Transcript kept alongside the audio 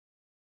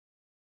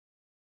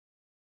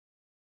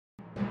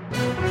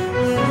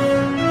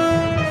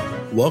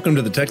Welcome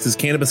to the Texas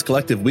Cannabis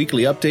Collective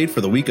Weekly Update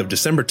for the week of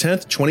December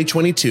 10th,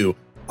 2022.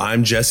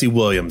 I'm Jesse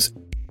Williams.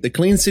 The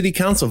Killeen City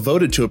Council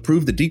voted to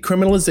approve the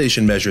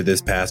decriminalization measure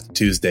this past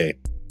Tuesday.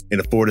 In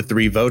a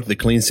 4-3 vote, the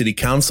Killeen City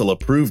Council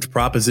approved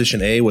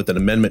Proposition A with an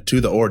amendment to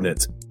the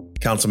ordinance.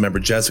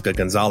 Councilmember Jessica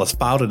Gonzalez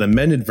filed an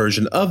amended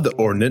version of the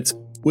ordinance,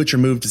 which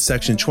removed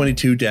Section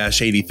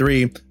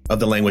 22-83 of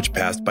the language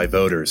passed by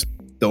voters.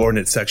 The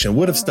ordinance section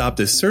would have stopped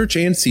a search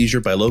and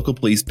seizure by local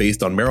police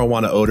based on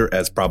marijuana odor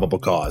as probable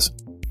cause.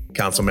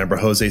 Councilmember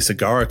Jose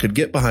Segarra could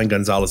get behind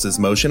Gonzalez's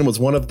motion and was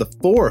one of the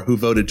 4 who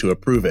voted to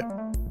approve it.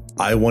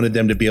 I wanted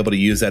them to be able to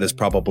use that as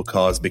probable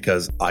cause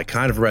because I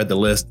kind of read the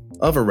list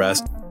of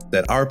arrests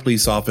that our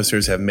police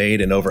officers have made,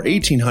 and over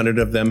 1,800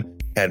 of them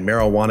had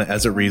marijuana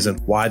as a reason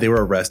why they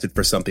were arrested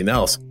for something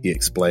else, he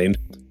explained.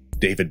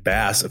 David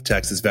Bass of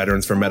Texas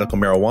Veterans for Medical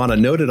Marijuana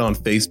noted on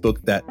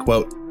Facebook that,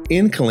 quote,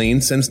 in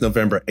Killeen since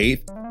November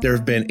 8th, there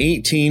have been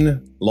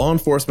 18 law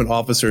enforcement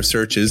officer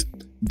searches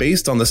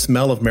based on the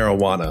smell of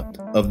marijuana.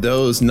 Of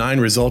those, 9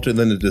 resulted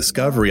in the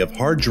discovery of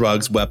hard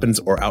drugs, weapons,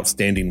 or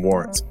outstanding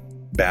warrants.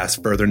 Bass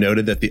further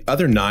noted that the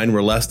other 9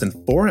 were less than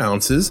 4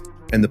 ounces,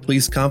 and the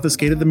police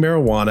confiscated the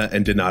marijuana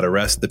and did not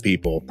arrest the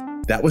people.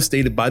 That was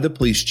stated by the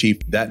police chief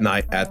that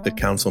night at the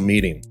council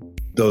meeting.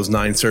 Those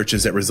 9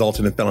 searches that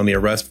resulted in felony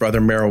arrest for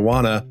other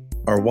marijuana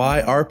are why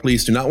our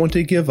police do not want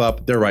to give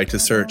up their right to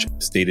search,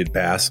 stated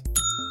Bass.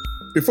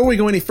 Before we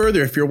go any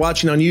further, if you're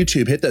watching on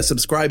YouTube, hit that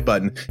subscribe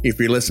button. If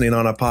you're listening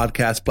on a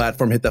podcast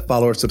platform, hit that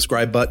follow or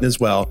subscribe button as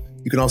well.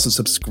 You can also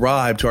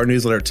subscribe to our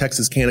newsletter at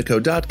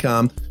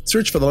TexasCannaco.com.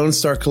 Search for the Lone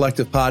Star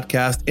Collective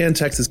podcast and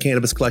Texas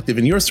Cannabis Collective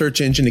in your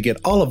search engine to get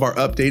all of our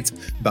updates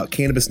about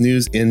cannabis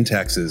news in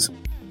Texas.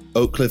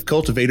 Oak Cliff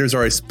Cultivators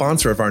are a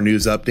sponsor of our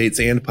news updates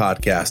and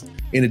podcast.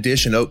 In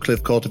addition, Oak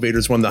Cliff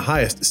Cultivators won the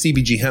highest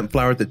CBG hemp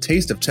flower at the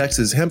Taste of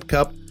Texas Hemp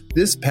Cup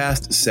this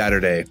past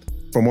Saturday.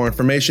 For more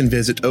information,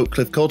 visit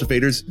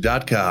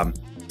oakcliffcultivators.com.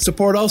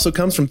 Support also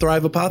comes from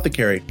Thrive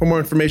Apothecary. For more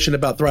information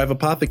about Thrive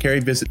Apothecary,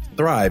 visit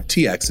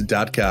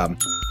thrivetx.com.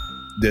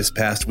 This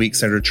past week,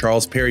 Senator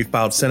Charles Perry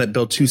filed Senate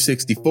Bill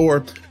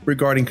 264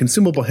 regarding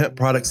consumable hemp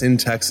products in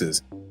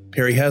Texas.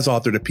 Perry has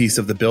authored a piece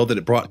of the bill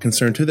that brought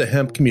concern to the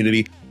hemp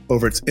community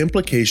over its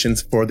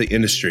implications for the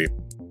industry.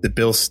 The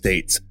bill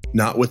states,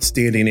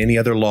 notwithstanding any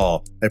other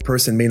law, a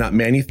person may not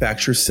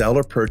manufacture, sell,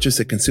 or purchase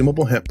a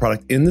consumable hemp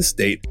product in the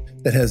state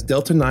that has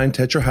Delta-9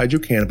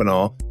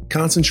 tetrahydrocannabinol,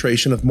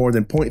 concentration of more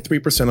than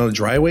 0.3% on a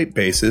dry weight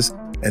basis,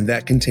 and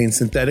that contains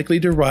synthetically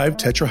derived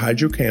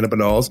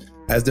tetrahydrocannabinols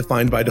as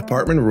defined by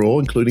department rule,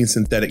 including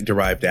synthetic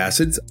derived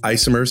acids,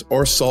 isomers,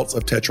 or salts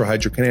of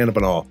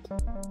tetrahydrocannabinol.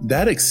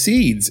 That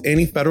exceeds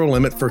any federal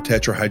limit for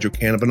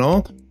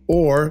tetrahydrocannabinol,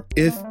 or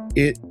if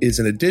it is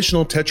an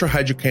additional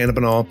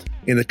tetrahydrocannabinol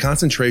in a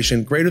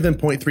concentration greater than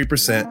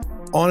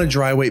 0.3% on a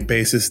dry weight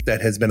basis that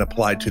has been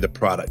applied to the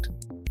product.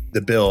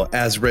 The bill,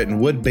 as written,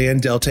 would ban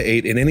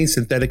Delta-8 in any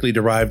synthetically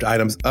derived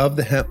items of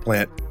the hemp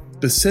plant,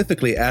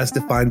 specifically as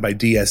defined by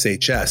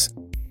DSHS.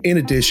 In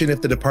addition,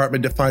 if the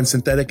department defines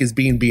synthetic as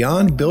being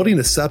beyond building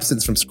a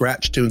substance from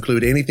scratch to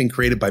include anything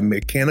created by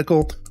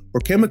mechanical or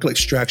chemical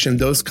extraction,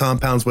 those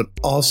compounds would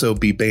also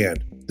be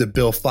banned. The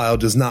bill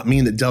filed does not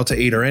mean that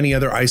Delta-8 or any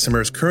other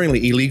isomer is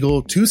currently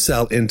illegal to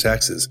sell in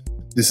Texas.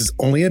 This is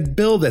only a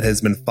bill that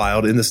has been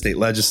filed in the state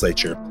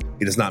legislature.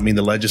 It does not mean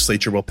the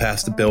legislature will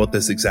pass the bill with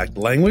this exact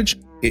language.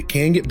 It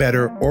can get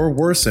better or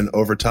worsen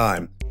over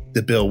time.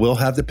 The bill will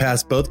have to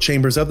pass both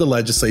chambers of the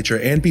legislature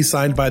and be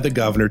signed by the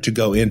governor to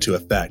go into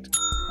effect.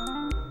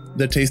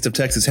 The Taste of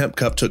Texas Hemp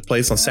Cup took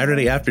place on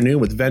Saturday afternoon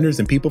with vendors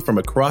and people from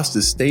across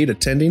the state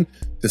attending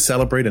to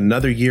celebrate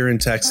another year in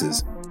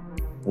Texas.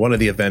 One of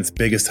the event's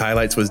biggest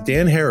highlights was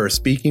Dan Harrer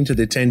speaking to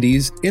the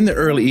attendees in the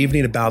early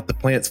evening about the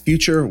plant's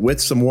future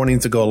with some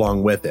warnings to go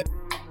along with it.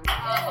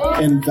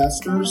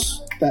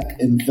 Investors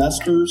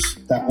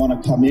that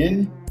want to come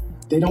in,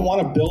 they don't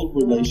want to build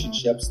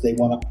relationships, they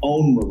want to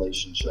own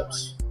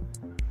relationships.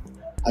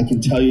 I can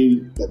tell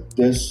you that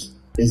this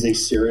is a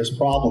serious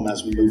problem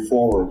as we move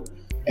forward,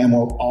 and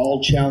we're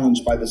all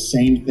challenged by the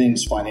same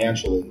things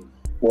financially.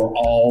 We're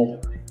all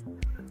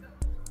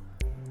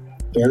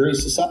very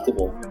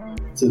susceptible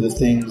to the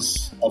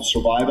things of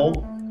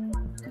survival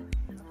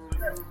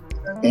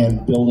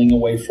and building a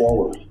way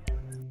forward.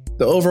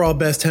 The overall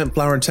Best Hemp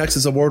Flower in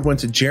Texas award went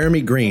to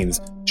Jeremy Greens.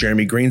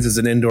 Jeremy Greens is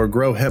an indoor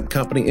grow hemp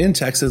company in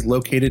Texas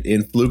located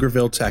in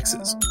Pflugerville,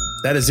 Texas.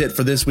 That is it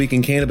for this week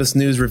in Cannabis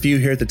News Review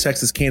here at the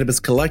Texas Cannabis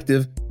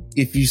Collective.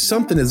 If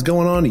something is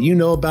going on that you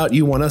know about,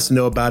 you want us to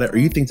know about it, or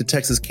you think the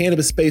Texas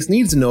cannabis space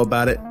needs to know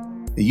about it,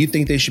 that you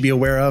think they should be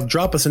aware of,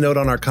 drop us a note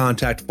on our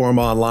contact form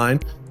online.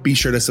 Be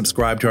sure to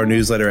subscribe to our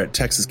newsletter at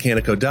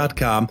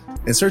TexasCannaco.com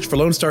and search for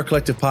Lone Star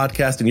Collective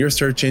Podcast in your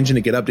search engine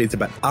to get updates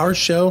about our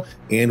show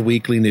and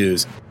weekly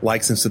news.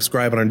 Likes and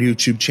subscribe on our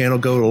YouTube channel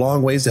go a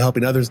long ways to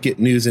helping others get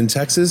news in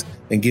Texas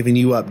and giving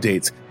you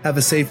updates. Have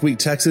a safe week,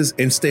 Texas,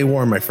 and stay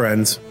warm, my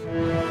friends.